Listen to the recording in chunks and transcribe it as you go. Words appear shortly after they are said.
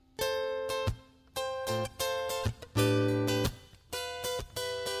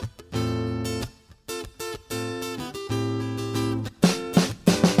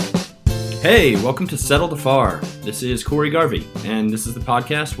Hey, welcome to Settled Afar. This is Corey Garvey, and this is the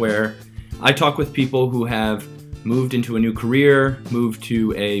podcast where I talk with people who have moved into a new career, moved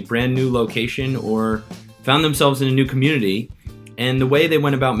to a brand new location, or found themselves in a new community, and the way they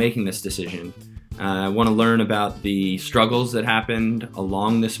went about making this decision. I want to learn about the struggles that happened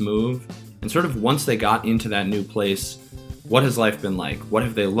along this move, and sort of once they got into that new place, what has life been like? What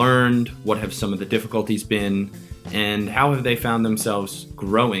have they learned? What have some of the difficulties been? And how have they found themselves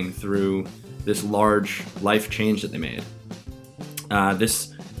growing through this large life change that they made?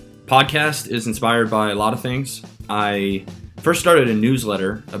 This podcast is inspired by a lot of things. I first started a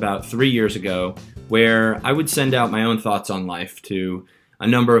newsletter about 3 years ago where I would send out my own thoughts on life to a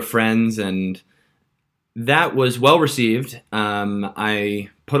number of friends, and that was well received. I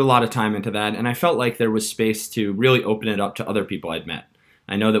put a lot of time into that, and I felt like there was space to really open it up to other people I'd met.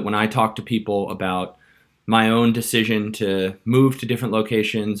 I know that when I talk to people about my own decision to move to different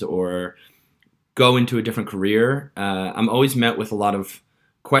locations or go into a different career, I'm always met with a lot of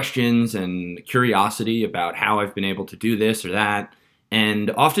questions and curiosity about how I've been able to do this or that.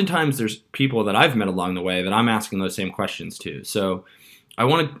 And oftentimes there's people that I've met along the way that I'm asking those same questions to. So I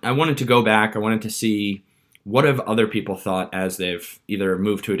wanted to go back. I wanted to see what have other people thought as they've either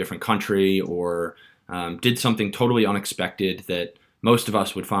moved to a different country or did something totally unexpected that most of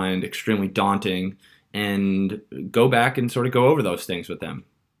us would find extremely daunting, and go back and sort of go over those things with them.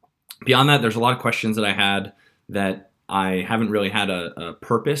 Beyond that, there's a lot of questions that I had that I haven't really had a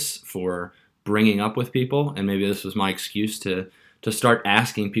purpose for bringing up with people, and maybe this was my excuse to start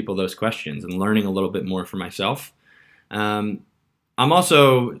asking people those questions and learning a little bit more for myself. I'm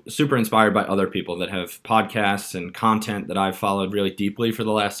also super inspired by other people that have podcasts and content that I've followed really deeply for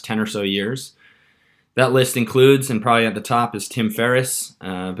the last 10 or so years. That list includes, and probably at the top is Tim Ferriss,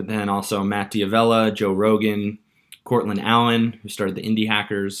 but then also Matt D'Avella, Joe Rogan, Cortland Allen, who started the Indie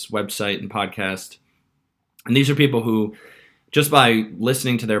Hackers website and podcast. And these are people who, just by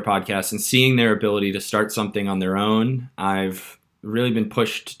listening to their podcasts and seeing their ability to start something on their own, I've really been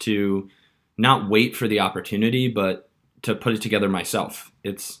pushed to not wait for the opportunity, but to put it together myself.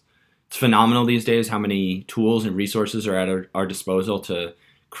 It's phenomenal these days how many tools and resources are at our disposal to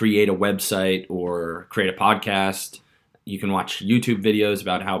create a website or create a podcast. You can watch YouTube videos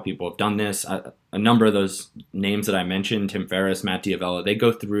about how people have done this. A number of those names that I mentioned, Tim Ferriss, Matt D'Avella, they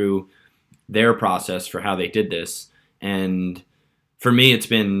go through their process for how they did this. And for me, it's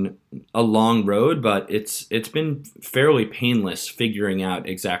been a long road, but it's been fairly painless figuring out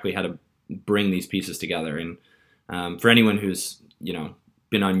exactly how to bring these pieces together. And for anyone who's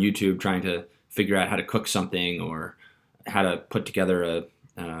been on YouTube trying to figure out how to cook something or how to put together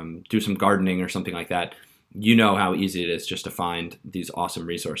do some gardening or something like that, you know how easy it is just to find these awesome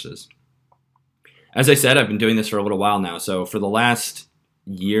resources. As I said, I've been doing this for a little while now. So for the last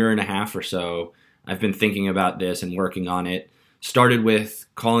year and a half or so, I've been thinking about this and working on it. Started with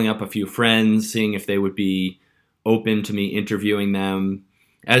calling up a few friends, seeing if they would be open to me interviewing them.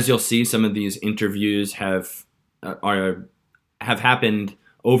 As you'll see, some of these interviews have happened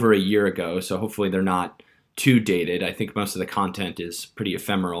over a year ago, so hopefully they're not too dated. I think most of the content is pretty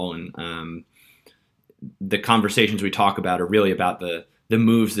ephemeral, and the conversations we talk about are really about the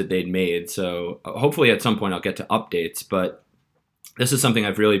moves that they'd made. So hopefully at some point I'll get to updates, but this is something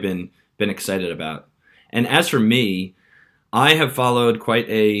I've really been excited about. And as for me, I have followed quite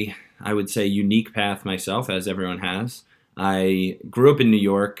a, I would say, unique path myself, as everyone has. I grew up in New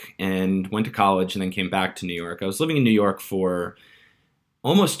York and went to college and then came back to New York. I was living in New York for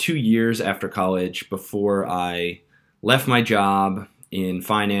almost 2 years after college before I left my job in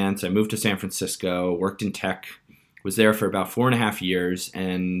finance. I moved to San Francisco, worked in tech, was there for about 4.5 years,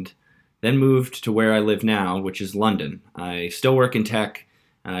 and then moved to where I live now, which is London. I still work in tech.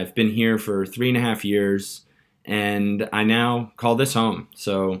 I've been here for 3.5 years, and I now call this home.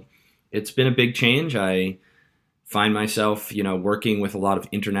 So it's been a big change. I find myself, working with a lot of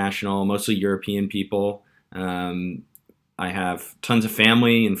international, mostly European people. I have tons of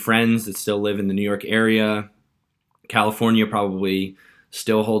family and friends that still live in the New York area. California probably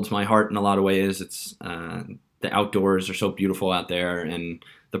still holds my heart in a lot of ways. It's the outdoors are so beautiful out there, and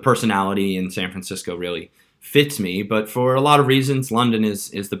the personality in San Francisco really fits me. But for a lot of reasons, London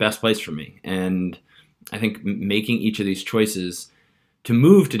is the best place for me. And I think making each of these choices to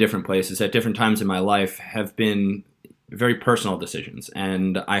move to different places at different times in my life have been very personal decisions.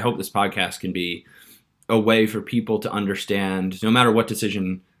 And I hope this podcast can be a way for people to understand, no matter what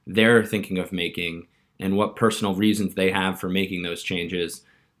decision they're thinking of making and what personal reasons they have for making those changes,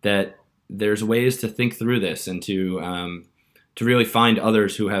 that there's ways to think through this and to really find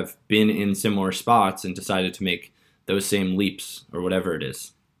others who have been in similar spots and decided to make those same leaps or whatever it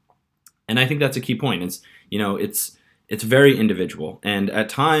is. And I think that's a key point. It's very individual. And at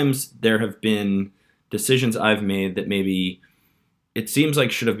times there have been decisions I've made that maybe it seems like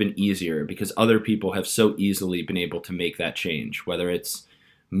should have been easier because other people have so easily been able to make that change, whether it's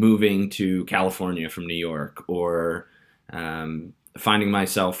moving to California from New York or finding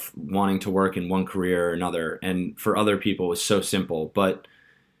myself wanting to work in one career or another. And for other people, it was so simple. But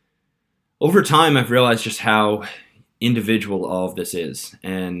over time, I've realized just how individual all of this is.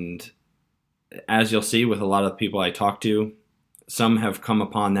 And as you'll see with a lot of people I talk to, some have come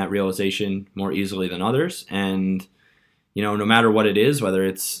upon that realization more easily than others. And, no matter what it is, whether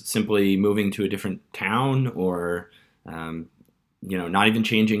it's simply moving to a different town or, not even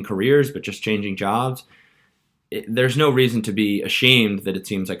changing careers, but just changing jobs, there's no reason to be ashamed that it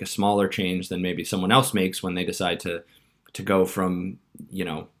seems like a smaller change than maybe someone else makes when they decide to go from,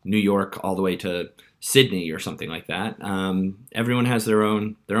 New York all the way to Sydney or something like that. Everyone has their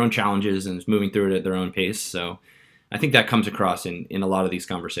own challenges and is moving through it at their own pace. So I think that comes across in a lot of these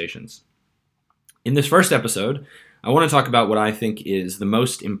conversations. In this first episode, I want to talk about what I think is the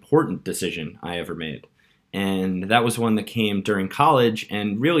most important decision I ever made. And that was one that came during college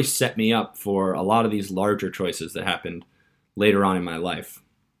and really set me up for a lot of these larger choices that happened later on in my life.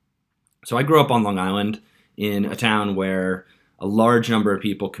 So I grew up on Long Island in a town where a large number of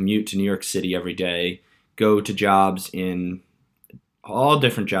people commute to New York City every day, go to jobs in all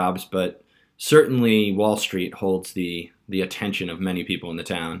different jobs, but certainly Wall Street holds the attention of many people in the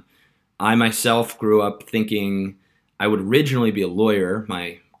town. I myself grew up thinking I would originally be a lawyer.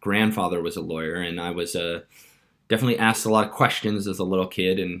 My grandfather was a lawyer, and I was definitely asked a lot of questions as a little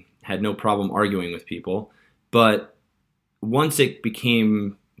kid and had no problem arguing with people. But once I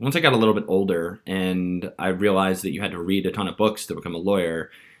got a little bit older and I realized that you had to read a ton of books to become a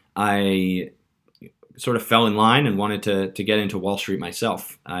lawyer, I sort of fell in line and wanted to get into Wall Street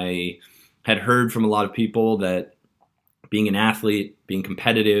myself. I had heard from a lot of people that being an athlete, being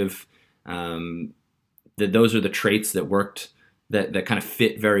competitive, that those are the traits that worked, that kind of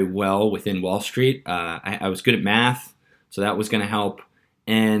fit very well within Wall Street. I was good at math, so that was going to help,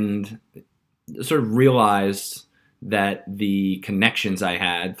 and sort of realized that the connections I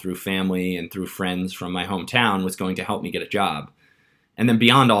had through family and through friends from my hometown was going to help me get a job. And then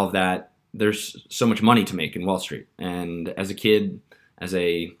beyond all of that, there's so much money to make in Wall Street. And as a kid, as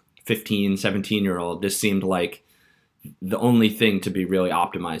a 15, 17-year-old, this seemed like the only thing to be really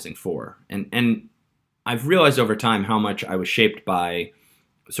optimizing for. And I've realized over time how much I was shaped by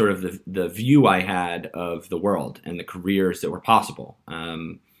sort of the view I had of the world and the careers that were possible.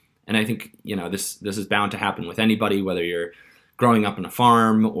 And I think, this is bound to happen with anybody, whether you're growing up on a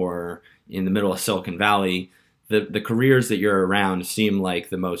farm or in the middle of Silicon Valley. The careers that you're around seem like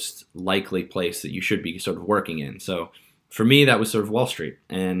the most likely place that you should be sort of working in. So for me, that was sort of Wall Street.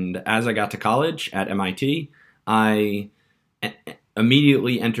 And as I got to college at MIT, I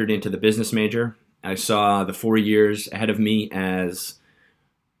immediately entered into the business major. I saw the 4 years ahead of me as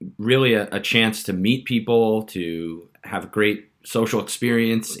really a chance to meet people, to have a great social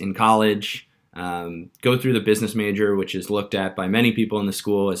experience in college, go through the business major, which is looked at by many people in the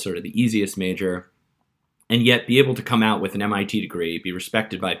school as sort of the easiest major, and yet be able to come out with an MIT degree, be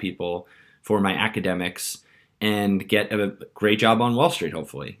respected by people for my academics, and get a great job on Wall Street,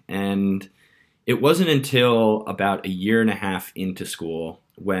 hopefully. And it wasn't until about a year and a half into school,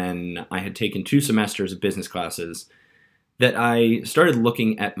 when I had taken 2 semesters of business classes, that I started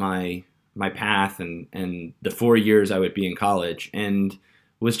looking at my path and the 4 years I would be in college, and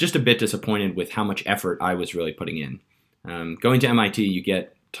was just a bit disappointed with how much effort I was really putting in. Going to MIT, you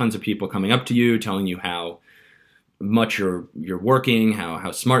get tons of people coming up to you, telling you how much you're working,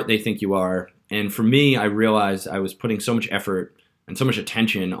 how smart they think you are. And for me, I realized I was putting so much effort and so much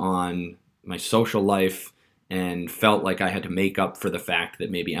attention on my social life, and felt like I had to make up for the fact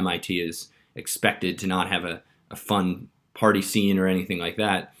that maybe MIT is expected to not have a fun party scene or anything like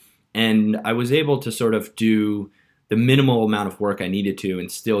that. And I was able to sort of do the minimal amount of work I needed to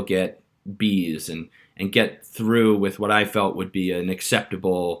and still get B's and get through with what I felt would be an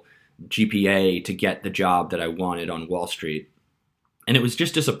acceptable GPA to get the job that I wanted on Wall Street. And it was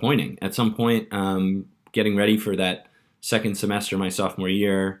just disappointing. At some point, getting ready for that second semester my sophomore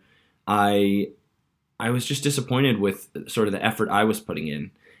year, I was just disappointed with sort of the effort I was putting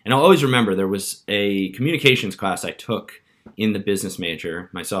in. And I'll always remember there was a communications class I took in the business major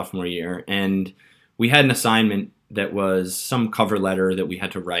my sophomore year, and we had an assignment that was some cover letter that we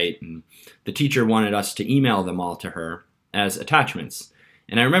had to write, and the teacher wanted us to email them all to her as attachments.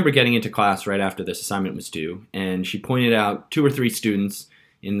 And I remember getting into class right after this assignment was due, and she pointed out 2 or 3 students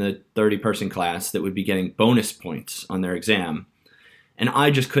in the 30-person class that would be getting bonus points on their exam. And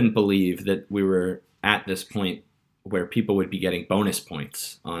I just couldn't believe that we were at this point where people would be getting bonus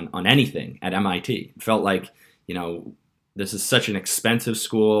points on anything at MIT. It felt like, this is such an expensive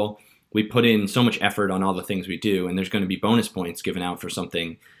school. We put in so much effort on all the things we do, and there's going to be bonus points given out for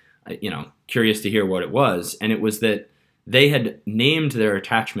something, curious to hear what it was. And it was that they had named their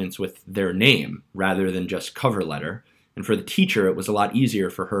attachments with their name rather than just cover letter. And for the teacher, it was a lot easier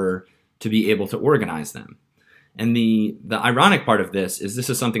for her to be able to organize them. And the ironic part of this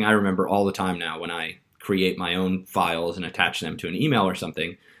is something I remember all the time now when I create my own files and attach them to an email or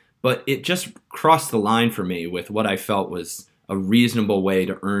something. But it just crossed the line for me with what I felt was a reasonable way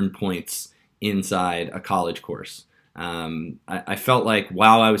to earn points inside a college course. I felt like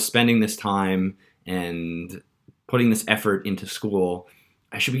while I was spending this time and putting this effort into school,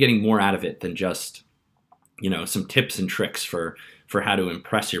 I should be getting more out of it than just, some tips and tricks for how to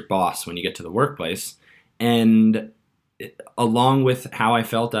impress your boss when you get to the workplace. And along with how I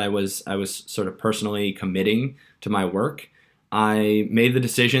felt I was sort of personally committing to my work, I made the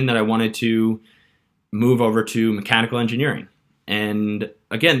decision that I wanted to move over to mechanical engineering. And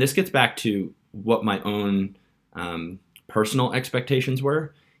again, this gets back to what my own personal expectations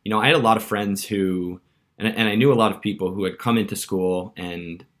were. I had a lot of friends who, and I knew a lot of people who had come into school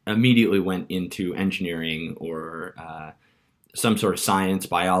and immediately went into engineering or some sort of science,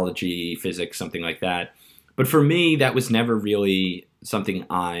 biology, physics, something like that. But for me, that was never really something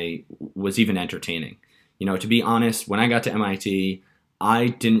I was even entertaining. To be honest, when I got to MIT, I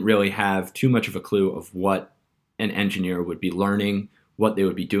didn't really have too much of a clue of what an engineer would be learning, what they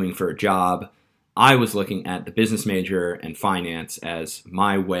would be doing for a job. I was looking at the business major and finance as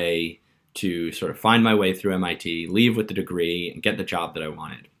my way to sort of find my way through MIT, leave with the degree, and get the job that I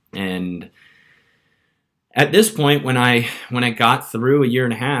wanted. And at this point, when I got through a year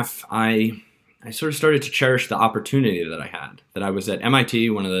and a half, I sort of started to cherish the opportunity that I had, that I was at MIT,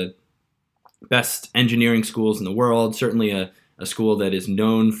 one of the best engineering schools in the world, certainly a school that is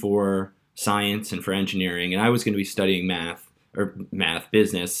known for science and for engineering. And I was going to be studying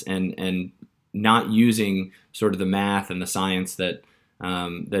business, and not using sort of the math and the science that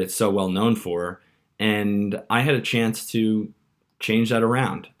it's so well known for. And I had a chance to change that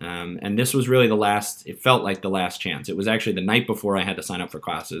around. And this was really it felt like the last chance. It was actually the night before I had to sign up for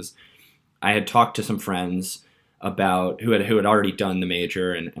classes. I had talked to some friends about who had already done the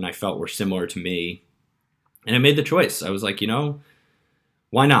major and I felt were similar to me. And I made the choice. I was like,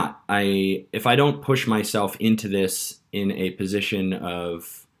 why not? If I don't push myself into this in a position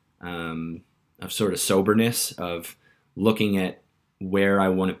of sort of soberness, of looking at where I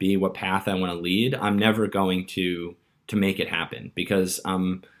want to be, what path I want to lead, I'm never going to make it happen, because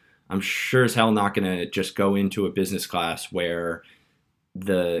I'm sure as hell not going to just go into a business class where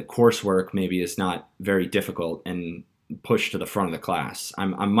the coursework maybe is not very difficult and push to the front of the class.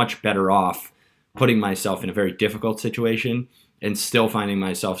 I'm much better off putting myself in a very difficult situation and still finding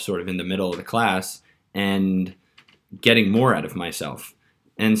myself sort of in the middle of the class and getting more out of myself.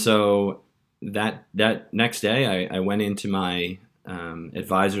 And so that next day I went into my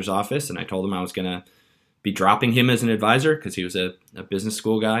advisor's office and I told him I was going to be dropping him as an advisor because he was a business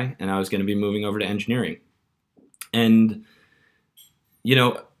school guy, and I was going to be moving over to engineering. And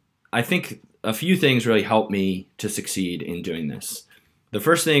I think a few things really helped me to succeed in doing this. The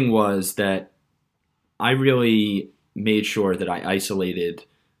first thing was that I really made sure that I isolated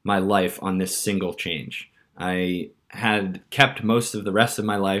my life on this single change. I had kept most of the rest of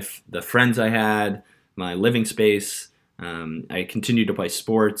my life, the friends I had, my living space. I continued to play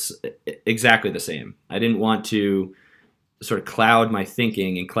sports, exactly the same. I didn't want to sort of cloud my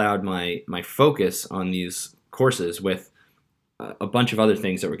thinking and cloud my focus on these courses with a bunch of other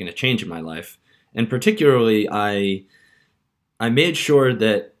things that were going to change in my life. And particularly, I made sure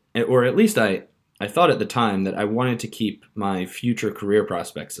that, or at least I thought at the time, that I wanted to keep my future career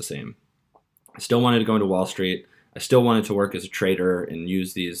prospects the same. I still wanted to go into Wall Street. I still wanted to work as a trader and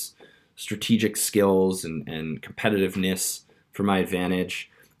use these strategic skills and competitiveness for my advantage.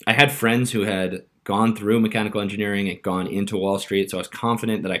 I had friends who had gone through mechanical engineering and gone into Wall Street, so I was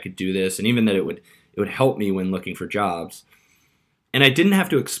confident that I could do this, and even that it would help me when looking for jobs. And I didn't have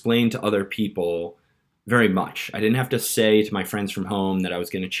to explain to other people very much. I didn't have to say to my friends from home that I was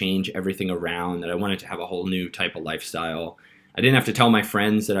going to change everything around, that I wanted to have a whole new type of lifestyle. I didn't have to tell my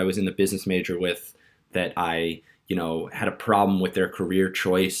friends that I was in the business major with that I, had a problem with their career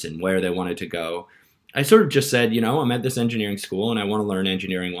choice and where they wanted to go. I sort of just said, I'm at this engineering school and I want to learn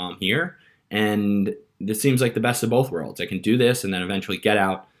engineering while I'm here. And this seems like the best of both worlds. I can do this and then eventually get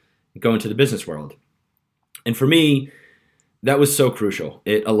out and go into the business world. And for me, that was so crucial.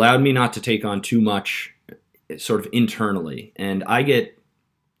 It allowed me not to take on too much sort of internally. And I get,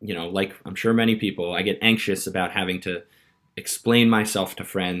 like I'm sure many people, I get anxious about having to explain myself to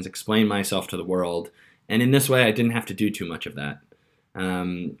friends, explain myself to the world. And in this way, I didn't have to do too much of that.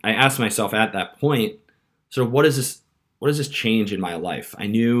 I asked myself at that point, sort of, what does this change in my life? I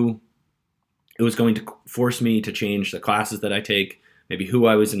knew it was going to force me to change the classes that I take, maybe who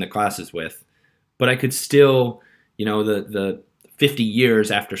I was in the classes with, but I could still, the 50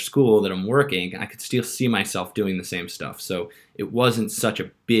 years after school that I'm working, I could still see myself doing the same stuff. So it wasn't such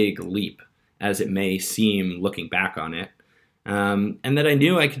a big leap as it may seem looking back on it. And that I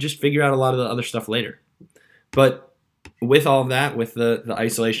knew I could just figure out a lot of the other stuff later. But with all of that, with the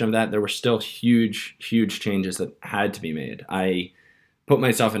isolation of that, there were still huge, huge changes that had to be made. I put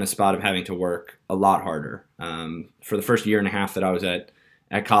myself in a spot of having to work a lot harder. For the first year and a half that I was at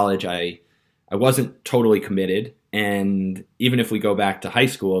college, I wasn't totally committed. And even if we go back to high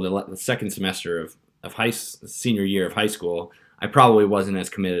school, the second semester of senior year of high school, I probably wasn't as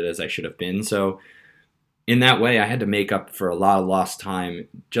committed as I should have been. So in that way, I had to make up for a lot of lost time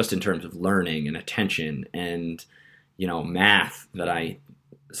just in terms of learning and attention and, math that I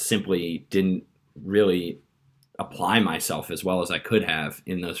simply didn't really apply myself as well as I could have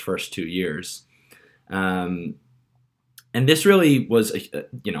in those first 2 years. And this really was,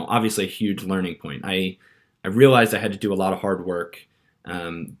 obviously a huge learning point. I realized I had to do a lot of hard work.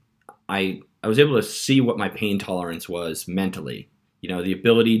 I was able to see what my pain tolerance was mentally. The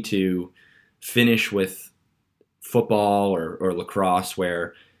ability to finish with football or lacrosse,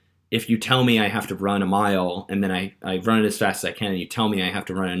 where if you tell me I have to run a mile and then I run it as fast as I can and you tell me I have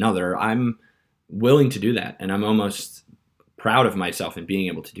to run another, I'm willing to do that. And I'm almost proud of myself in being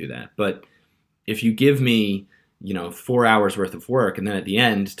able to do that. But if you give me 4 hours worth of work and then at the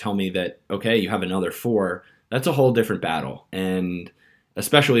end tell me that, okay, you have another 4, that's a whole different battle. And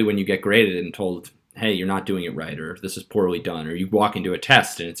especially when you get graded and told, hey, you're not doing it right, or this is poorly done, or you walk into a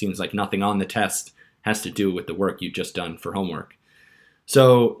test and it seems like nothing on the test has to do with the work you've just done for homework.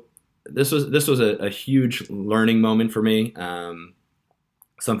 So this was a huge learning moment for me,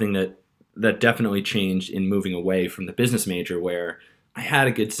 something that definitely changed in moving away from the business major, where I had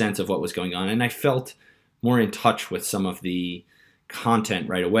a good sense of what was going on and I felt more in touch with some of the content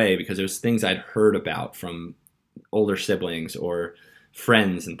right away because it was things I'd heard about from older siblings or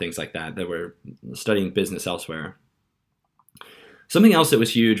friends and things like that were studying business elsewhere. Something else that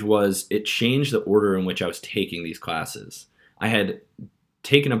was huge was it changed the order in which I was taking these classes. I had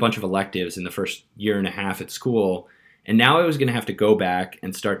taken a bunch of electives in the first year and a half at school, and now I was going to have to go back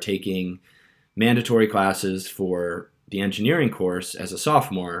and start taking mandatory classes for the engineering course as a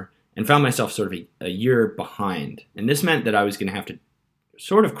sophomore, and found myself sort of a year behind. And this meant that I was going to have to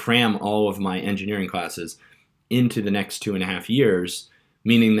sort of cram all of my engineering classes into the next 2.5 years,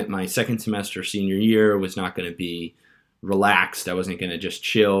 meaning that my second semester senior year was not going to be relaxed. I wasn't going to just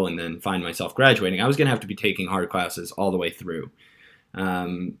chill and then find myself graduating. I was going to have to be taking hard classes all the way through.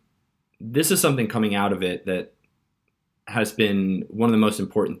 This is something coming out of it that has been one of the most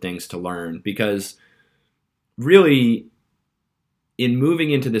important things to learn, because really in moving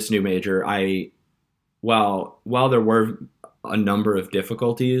into this new major, while there were a number of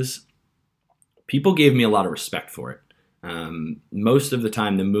difficulties, people gave me a lot of respect for it. Most of the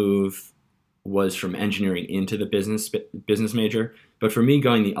time the move was from engineering into the business major, but for me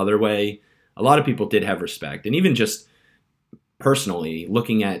going the other way, a lot of people did have respect. And even just personally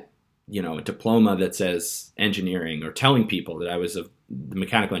looking at a diploma that says engineering, or telling people that I was the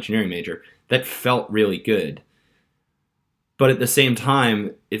mechanical engineering major, that felt really good. But at the same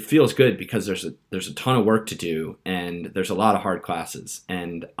time, it feels good because there's a ton of work to do and there's a lot of hard classes.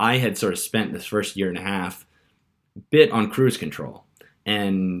 And I had sort of spent this first year and a half bit on cruise control.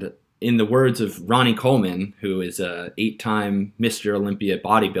 And in the words of Ronnie Coleman, who is a 8-time Mr. Olympia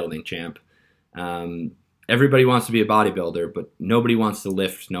bodybuilding champ, everybody wants to be a bodybuilder, but nobody wants to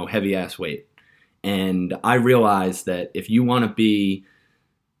lift no heavy-ass weight. And I realized that if you want to be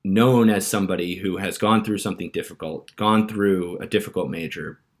known as somebody who has gone through something difficult, gone through a difficult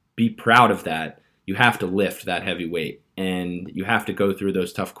major, be proud of that, you have to lift that heavy weight. And you have to go through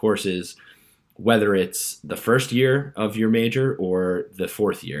those tough courses, whether it's the first year of your major or the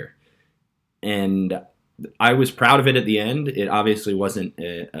fourth year. And I was proud of it at the end. It obviously wasn't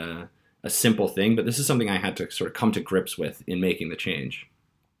a simple thing, but this is something I had to sort of come to grips with in making the change.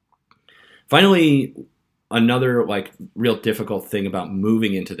 Finally, another real difficult thing about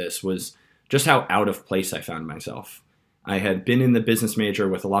moving into this was just how out of place I found myself. I had been in the business major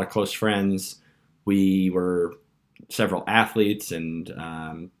with a lot of close friends. We were several athletes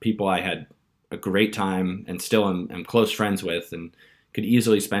and people I had a great time and still am close friends with, and could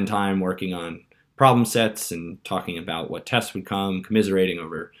easily spend time working on problem sets and talking about what tests would come, commiserating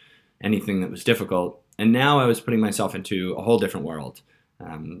over anything that was difficult. And now I was putting myself into a whole different world.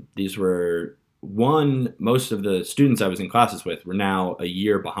 These were most of the students I was in classes with were now a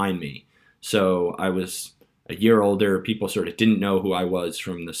year behind me. So I was a year older. People sort of didn't know who I was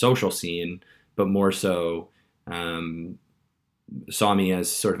from the social scene, but more so saw me as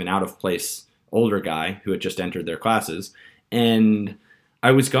sort of an out of place older guy who had just entered their classes. And I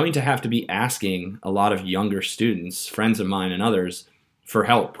was going to have to be asking a lot of younger students, friends of mine and others, for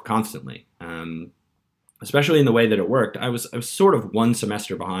help constantly. Especially in the way that it worked. I was sort of one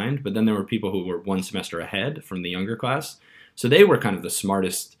semester behind, but then there were people who were one semester ahead from the younger class. So they were kind of the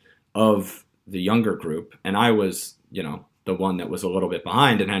smartest of the younger group. And I was, the one that was a little bit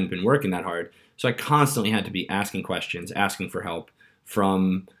behind and hadn't been working that hard. So I constantly had to be asking questions, asking for help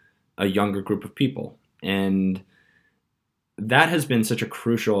from a younger group of people. And that has been such a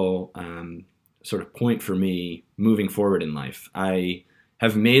crucial sort of point for me moving forward in life. I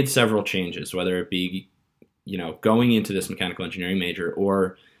have made several changes, whether it be going into this mechanical engineering major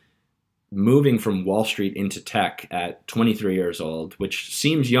or moving from Wall Street into tech at 23 years old, which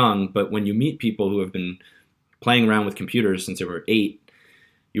seems young, but when you meet people who have been playing around with computers since they were 8,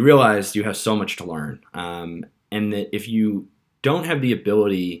 you realize you have so much to learn. And that if you don't have the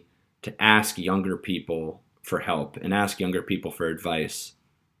ability to ask younger people for help and ask younger people for advice,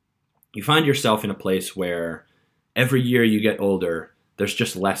 you find yourself in a place where every year you get older, there's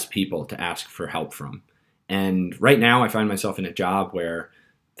just less people to ask for help from. And right now I find myself in a job where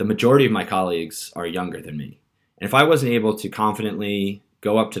the majority of my colleagues are younger than me. And if I wasn't able to confidently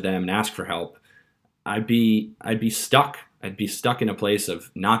go up to them and ask for help, I'd be stuck. I'd be stuck in a place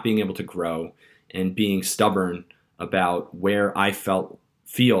of not being able to grow and being stubborn about where I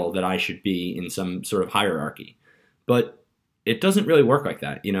feel that I should be in some sort of hierarchy. But it doesn't really work like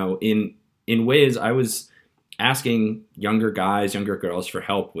that. In ways I was asking younger guys, younger girls for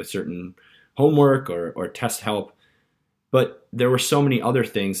help with certain homework or test help, but there were so many other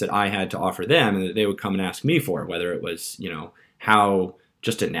things that I had to offer them and that they would come and ask me for, whether it was, how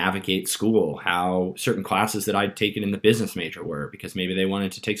just to navigate school, how certain classes that I'd taken in the business major were, because maybe they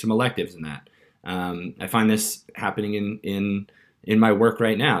wanted to take some electives in that. I find this happening in my work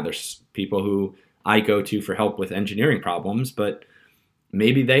right now. There's people who I go to for help with engineering problems, but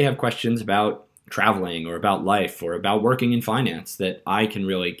maybe they have questions about traveling or about life or about working in finance that I can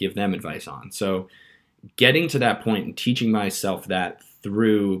really give them advice on. So getting to that point and teaching myself that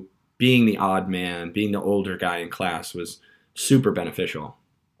through being the odd man, being the older guy in class was super beneficial.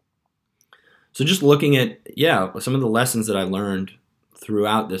 So just looking at, some of the lessons that I learned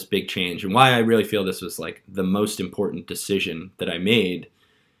throughout this big change and why I really feel this was like the most important decision that I made,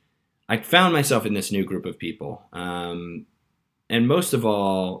 I found myself in this new group of people. And most of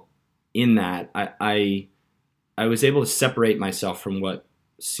all, in that, I was able to separate myself from what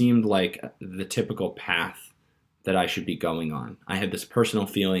seemed like the typical path that I should be going on. I had this personal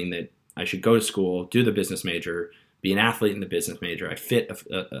feeling that I should go to school, do the business major, be an athlete in the business major. I fit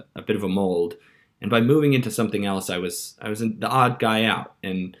a bit of a mold. And by moving into something else, I was the odd guy out.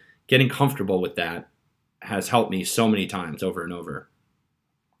 And getting comfortable with that has helped me so many times over and over.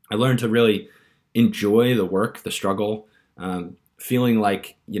 I learned to really enjoy the work, the struggle, feeling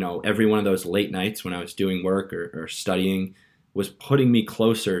like, every one of those late nights when I was doing work or studying was putting me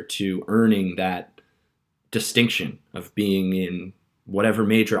closer to earning that distinction of being in whatever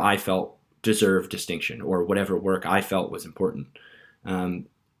major I felt deserved distinction or whatever work I felt was important.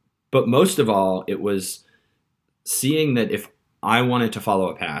 But most of all, it was seeing that if I wanted to follow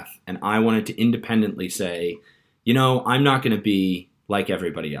a path and I wanted to independently say, I'm not going to be like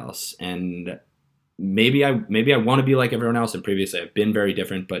everybody else. And maybe I want to be like everyone else. And previously I've been very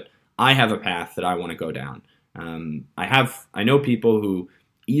different, but I have a path that I want to go down. I know people who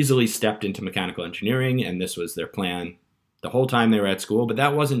easily stepped into mechanical engineering and this was their plan the whole time they were at school, but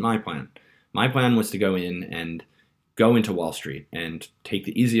that wasn't my plan. My plan was to go in and go into Wall Street and take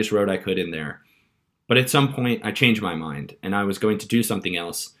the easiest road I could in there. But at some point I changed my mind and I was going to do something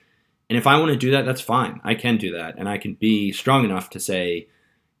else. And if I want to do that, that's fine. I can do that. And I can be strong enough to say,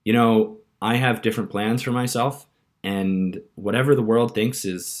 I have different plans for myself, and whatever the world thinks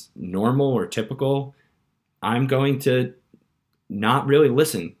is normal or typical, I'm going to not really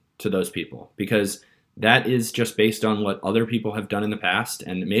listen to those people because that is just based on what other people have done in the past.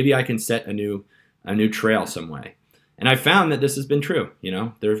 And maybe I can set a new trail some way. And I found that this has been true.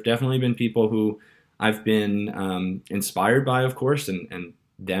 There have definitely been people who I've been inspired by, of course, and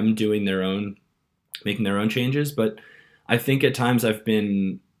them making their own changes. But I think at times I've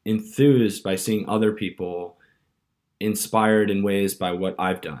been enthused by seeing other people inspired in ways by what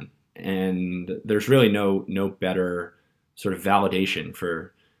I've done. and there's really no better sort of validation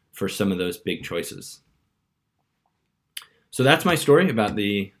for some of those big choices. So that's my story about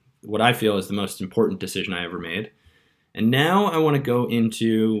what I feel is the most important decision I ever made. And now I want to go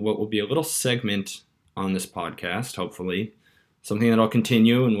into what will be a little segment on this podcast, hopefully, something that I'll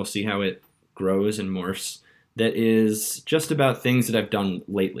continue, and we'll see how it grows and morphs, that is just about things that I've done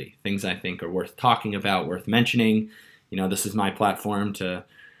lately, things I think are worth talking about, worth mentioning. This is my platform to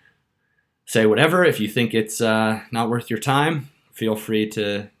say whatever. If you think it's not worth your time, feel free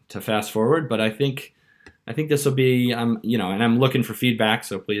to fast forward. But I think this will be, and I'm looking for feedback,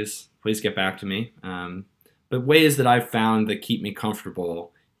 so please get back to me. But ways that I've found that keep me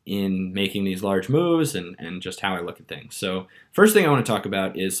comfortable in making these large moves and just how I look at things. So first thing I want to talk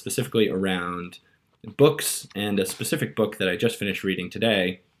about is specifically around books, and a specific book that I just finished reading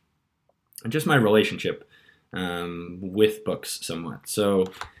today, and just my relationship with books somewhat. So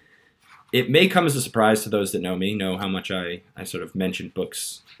it may come as a surprise to those that know me, know how much I sort of mention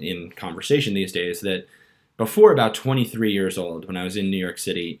books in conversation these days, that before about 23 years old, when I was in New York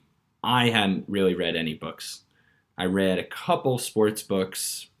City, I hadn't really read any books. I read a couple sports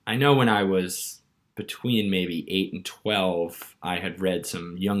books. I know when I was between maybe 8 and 12, I had read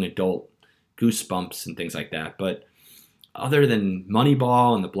some young adult Goosebumps and things like that. But other than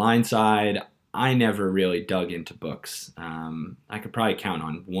Moneyball and The Blind Side, I never really dug into books. I could probably count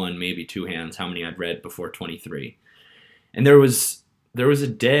on one, maybe two hands, how many I'd read before 23. And there was a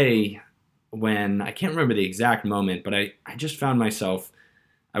day when, I can't remember the exact moment, but I just found myself,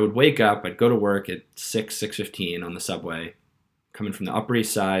 I would wake up, I'd go to work at 6:15 on the subway, coming from the Upper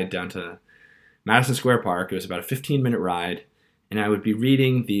East Side down to Madison Square Park. It was about a 15-minute ride, and I would be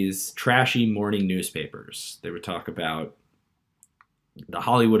reading these trashy morning newspapers. They would talk about the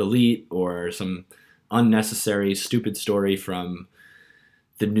Hollywood elite or some unnecessary, stupid story from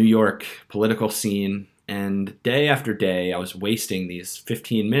the New York political scene. And day after day, I was wasting these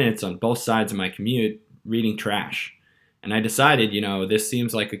 15 minutes on both sides of my commute reading trash. And I decided, this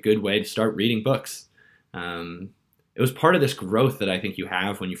seems like a good way to start reading books. It was part of this growth that I think you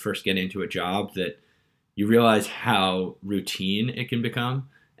have when you first get into a job, that you realize how routine it can become.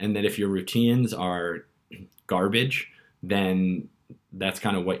 And that if your routines are garbage, then that's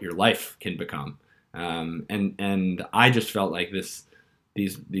kind of what your life can become. And I just felt like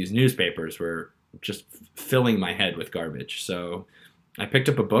these newspapers were just filling my head with garbage. So I picked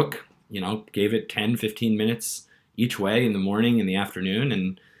up a book, gave it 10, 15 minutes each way in the morning and the afternoon,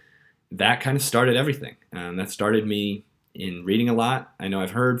 and that kind of started everything. That started me in reading a lot. I know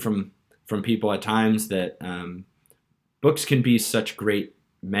I've heard from people at times that books can be such great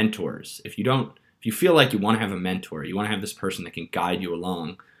mentors. If you feel like you want to have a mentor, you want to have this person that can guide you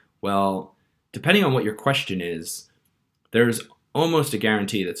along, well, depending on what your question is, there's almost a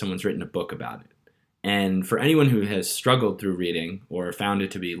guarantee that someone's written a book about it. And for anyone who has struggled through reading or found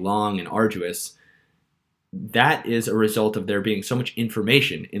it to be long and arduous, that is a result of there being so much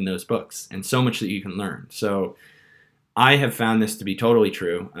information in those books and so much that you can learn. So I have found this to be totally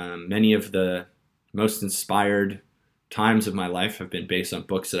true. Many of the most inspired times of my life have been based on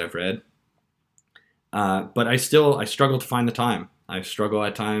books that I've read. But I struggle to find the time. I struggle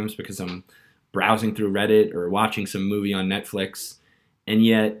at times because I'm browsing through Reddit or watching some movie on Netflix. And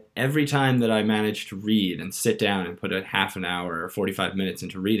yet every time that I manage to read and sit down and put a half an hour or 45 minutes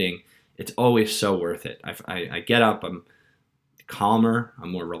into reading, it's always so worth it. I get up, I'm calmer,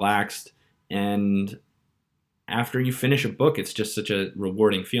 I'm more relaxed, and after you finish a book, it's just such a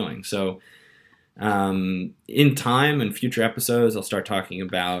rewarding feeling. So in time and future episodes, I'll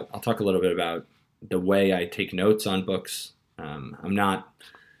talk a little bit about the way I take notes on books. I'm not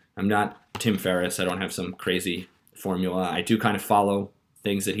Tim Ferriss. I don't have some crazy formula. I do kind of follow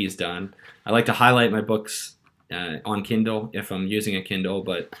things that he's done. I like to highlight my books on Kindle if I'm using a Kindle,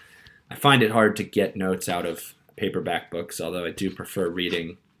 but I find it hard to get notes out of paperback books, although I do prefer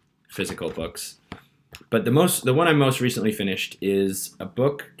reading physical books. But the one I most recently finished is a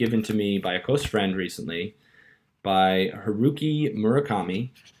book given to me by a close friend recently by Haruki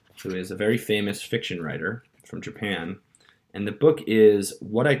Murakami, who is a very famous fiction writer from Japan. And the book is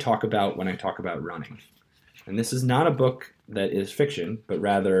What I Talk About When I Talk About Running. And this is not a book that is fiction, but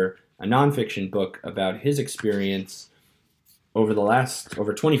rather a nonfiction book about his experience over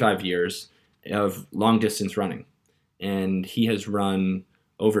 25 years of long-distance running. And he has run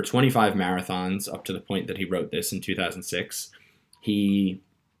over 25 marathons up to the point that he wrote this in 2006. He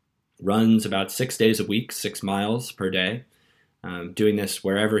runs about 6 days a week, 6 miles per day, doing this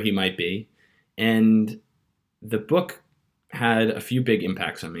wherever he might be. And the book had a few big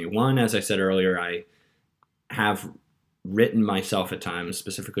impacts on me. One, as I said earlier, I have written myself at times,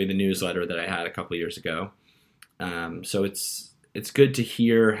 specifically the newsletter that I had a couple years ago. So it's good to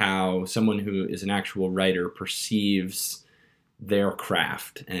hear how someone who is an actual writer perceives their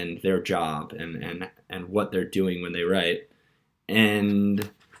craft and their job and what they're doing when they write. And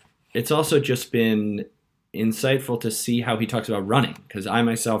it's also just been insightful to see how he talks about running, because I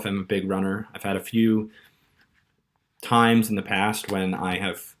myself am a big runner. I've had a few times in the past when I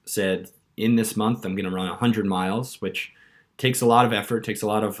have said, in this month, I'm going to run 100 miles, which takes a lot of effort, takes a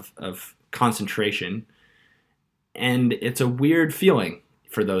lot of concentration. And it's a weird feeling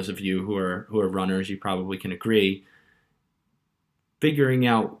for those of you who are runners. You probably can agree. Figuring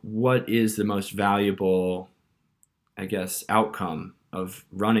out what is the most valuable, I guess, outcome of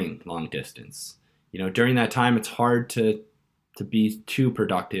running long distance. During that time, it's hard to be too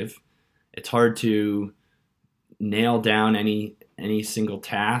productive. It's hard to nail down any single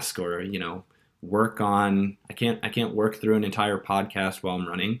task, or work on. I can't work through an entire podcast while I'm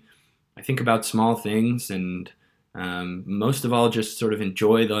running. I think about small things, and most of all, just sort of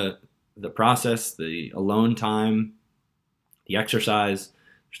enjoy the process, the alone time, the exercise.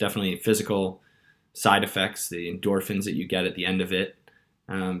 There's definitely physical side effects, the endorphins that you get at the end of it.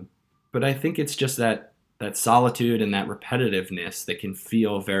 But I think it's just that solitude and that repetitiveness that can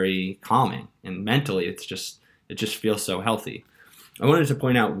feel very calming, and mentally it just feels so healthy. I wanted to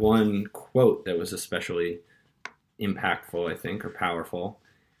point out one quote that was especially impactful, I think, or powerful.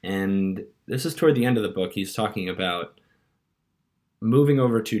 And this is toward the end of the book. He's talking about moving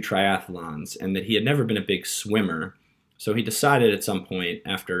over to triathlons, and that he had never been a big swimmer. So he decided at some point,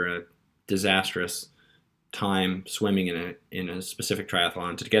 after a disastrous time swimming in a specific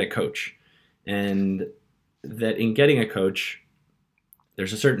triathlon, to get a coach. And that in getting a coach,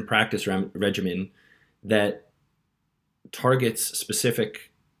 there's a certain practice regimen that targets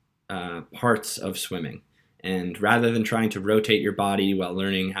specific parts of swimming. And rather than trying to rotate your body while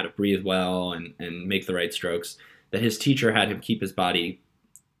learning how to breathe well and make the right strokes, that his teacher had him keep his body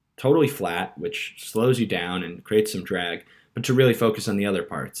totally flat, which slows you down and creates some drag, but to really focus on the other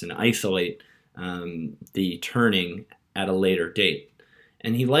parts and isolate the turning at a later date.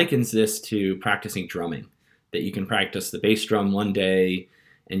 And he likens this to practicing drumming, that you can practice the bass drum one day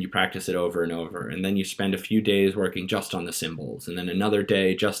and you practice it over and over, and then you spend a few days working just on the cymbals, and then another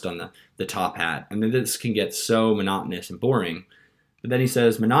day just on the top hat. And then this can get so monotonous and boring. But then he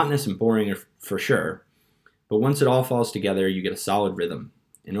says, monotonous and boring are for sure, but once it all falls together, you get a solid rhythm.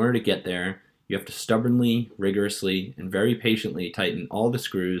 In order to get there, you have to stubbornly, rigorously, and very patiently tighten all the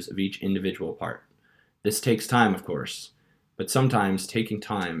screws of each individual part. This takes time, of course, but sometimes taking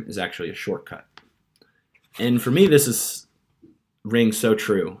time is actually a shortcut. And for me, this rings so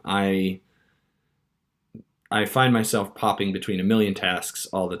true. I find myself popping between a million tasks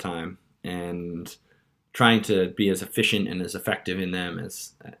all the time and trying to be as efficient and as effective in them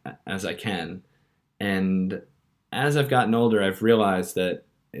as I can. And as I've gotten older, I've realized that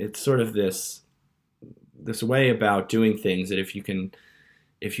it's sort of this way about doing things that if you can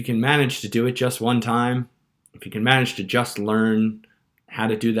manage to do it just one time, if you can manage to just learn how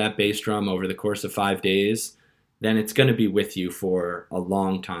to do that bass drum over the course of 5 days, then it's going to be with you for a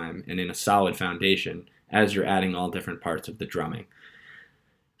long time and in a solid foundation as you're adding all different parts of the drumming.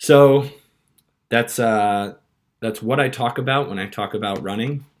 So that's what I talk about when I talk about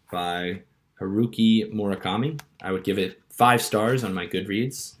Running by Haruki Murakami. I would give it 5 stars on my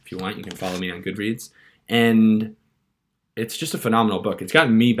Goodreads. If you want, you can follow me on Goodreads. And it's just a phenomenal book. It's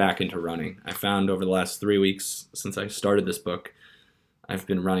gotten me back into running. I found over the last 3 weeks since I started this book, I've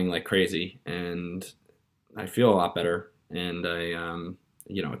been running like crazy, and I feel a lot better. And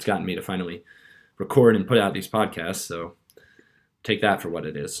it's gotten me to finally record and put out these podcasts. So take that for what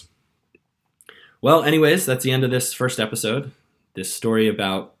it is. Well, anyways, that's the end of this first episode. This story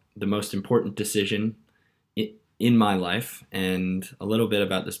about the most important decision in my life, and a little bit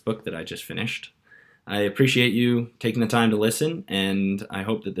about this book that I just finished. I appreciate you taking the time to listen, and I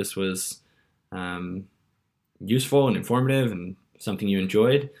hope that this was useful and informative and something you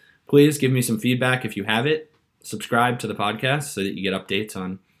enjoyed. Please give me some feedback if you have it. Subscribe to the podcast so that you get updates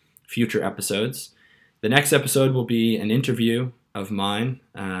on future episodes. The next episode will be an interview of mine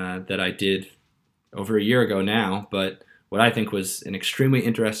that I did over a year ago now, but what I think was an extremely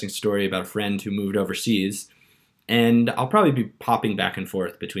interesting story about a friend who moved overseas. And I'll probably be popping back and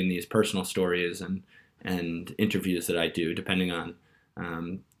forth between these personal stories and interviews that I do, depending on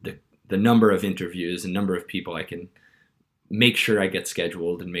the number of interviews and number of people I can make sure I get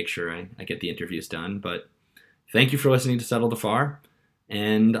scheduled and make sure I get the interviews done. But thank you for listening to Settle the Far,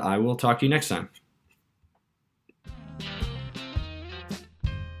 and I will talk to you next time.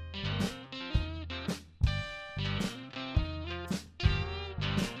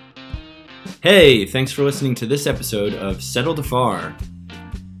 Hey, thanks for listening to this episode of Settled Afar.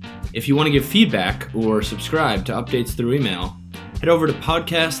 If you want to give feedback or subscribe to updates through email, head over to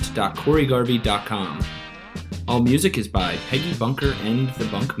podcast.coreygarvey.com. All music is by Peggy Bunker and the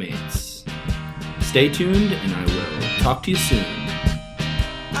Bunkmates. Stay tuned, and I will talk to you soon.